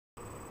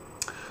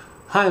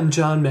Hi, I'm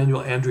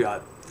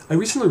John-Manuel. I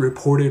recently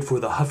reported for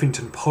the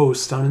Huffington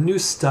Post on a new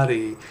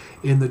study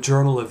in the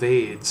Journal of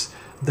AIDS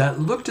that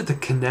looked at the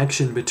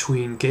connection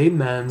between gay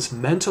men's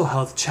mental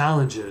health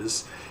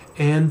challenges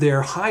and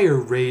their higher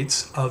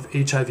rates of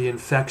HIV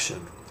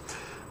infection.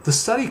 The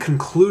study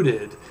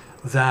concluded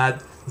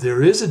that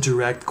there is a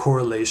direct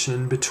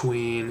correlation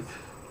between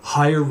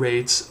higher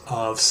rates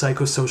of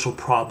psychosocial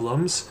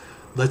problems,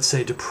 let's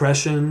say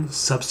depression,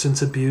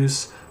 substance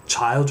abuse,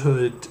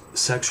 childhood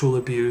sexual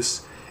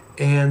abuse,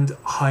 and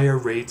higher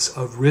rates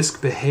of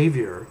risk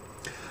behavior.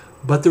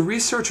 But the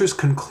researchers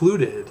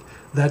concluded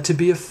that to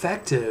be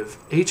effective,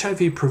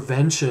 HIV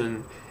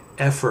prevention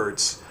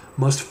efforts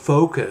must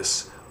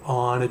focus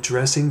on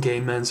addressing gay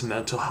men's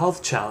mental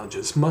health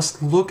challenges,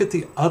 must look at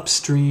the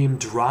upstream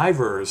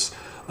drivers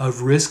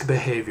of risk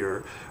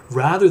behavior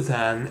rather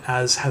than,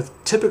 as have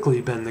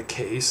typically been the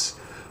case,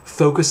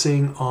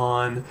 focusing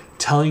on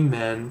telling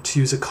men to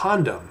use a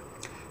condom.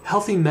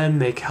 Healthy men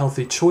make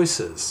healthy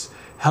choices.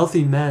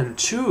 Healthy men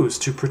choose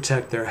to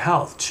protect their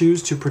health,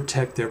 choose to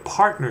protect their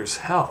partner's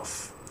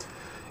health.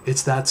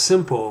 It's that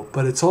simple,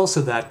 but it's also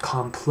that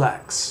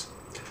complex.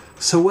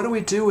 So what do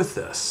we do with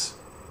this?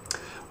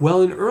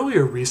 Well, in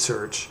earlier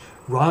research,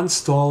 Ron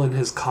Stahl and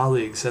his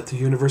colleagues at the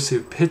University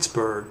of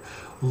Pittsburgh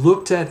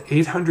looked at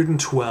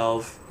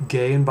 812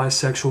 gay and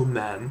bisexual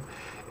men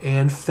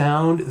and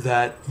found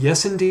that,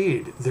 yes,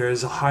 indeed, there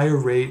is a higher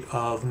rate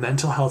of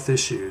mental health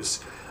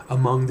issues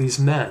among these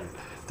men.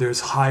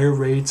 There's higher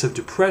rates of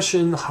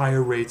depression,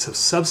 higher rates of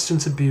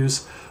substance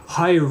abuse,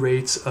 higher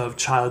rates of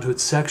childhood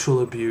sexual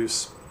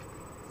abuse.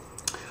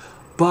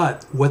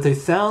 But what they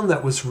found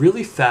that was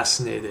really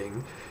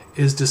fascinating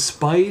is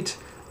despite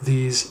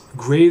these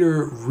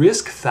greater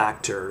risk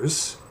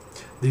factors,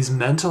 these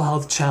mental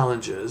health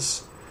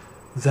challenges,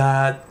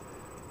 that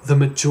the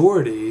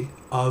majority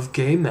of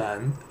gay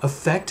men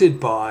affected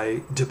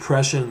by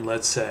depression,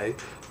 let's say,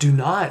 do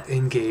not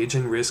engage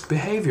in risk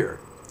behavior.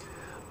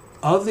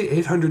 Of the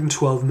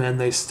 812 men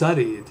they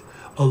studied,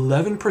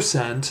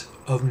 11%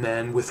 of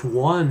men with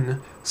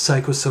one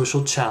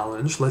psychosocial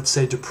challenge, let's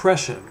say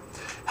depression,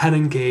 had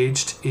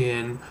engaged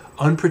in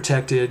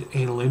unprotected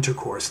anal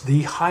intercourse,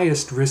 the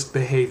highest risk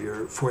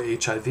behavior for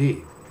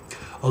HIV.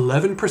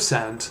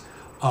 11%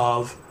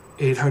 of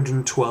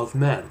 812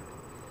 men.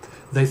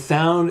 They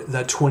found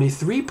that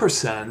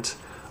 23%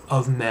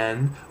 of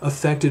men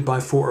affected by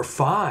 4 or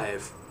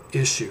 5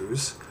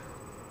 issues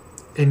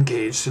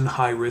engaged in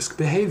high-risk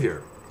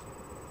behavior.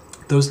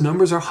 Those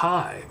numbers are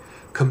high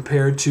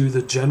compared to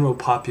the general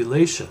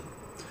population.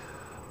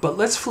 But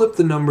let's flip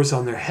the numbers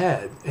on their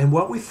head, and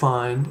what we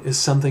find is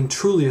something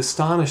truly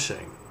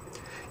astonishing.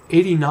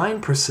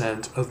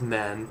 89% of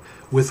men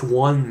with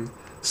one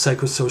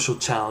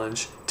psychosocial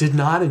challenge did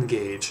not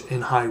engage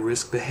in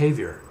high-risk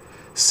behavior.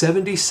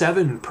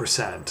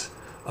 77%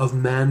 of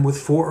men with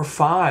 4 or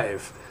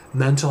 5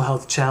 mental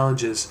health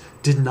challenges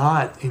did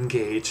not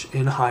engage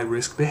in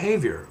high-risk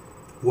behavior.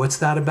 What's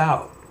that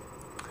about?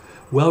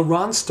 Well,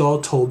 Ron Stahl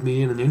told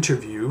me in an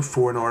interview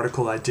for an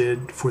article I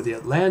did for The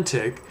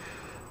Atlantic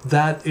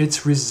that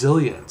it's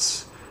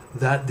resilience,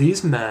 that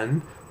these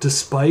men,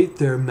 despite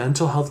their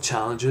mental health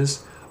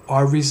challenges,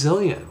 are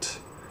resilient,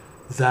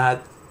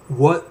 that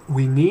what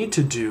we need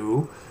to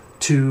do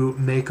to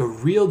make a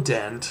real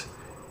dent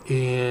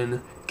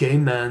in gay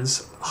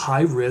men's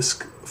high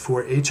risk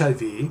for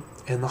HIV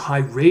and the high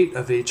rate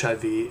of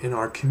HIV in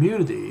our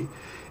community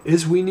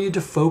is we need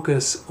to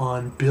focus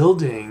on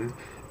building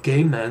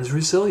gay men's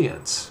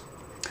resilience.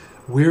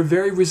 We're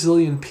very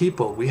resilient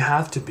people. We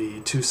have to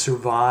be to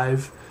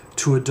survive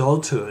to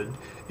adulthood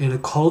in a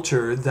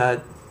culture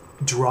that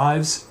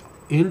drives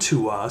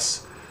into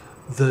us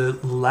the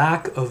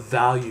lack of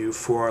value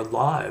for our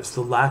lives,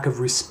 the lack of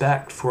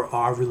respect for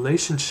our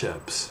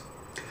relationships.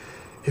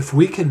 If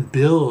we can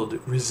build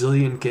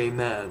resilient gay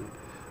men,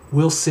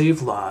 we'll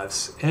save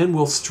lives and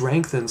we'll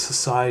strengthen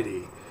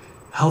society.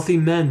 Healthy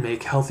men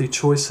make healthy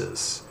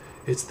choices.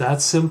 It's that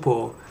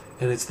simple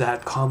and it's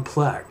that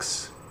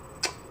complex.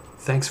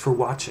 Thanks for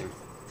watching.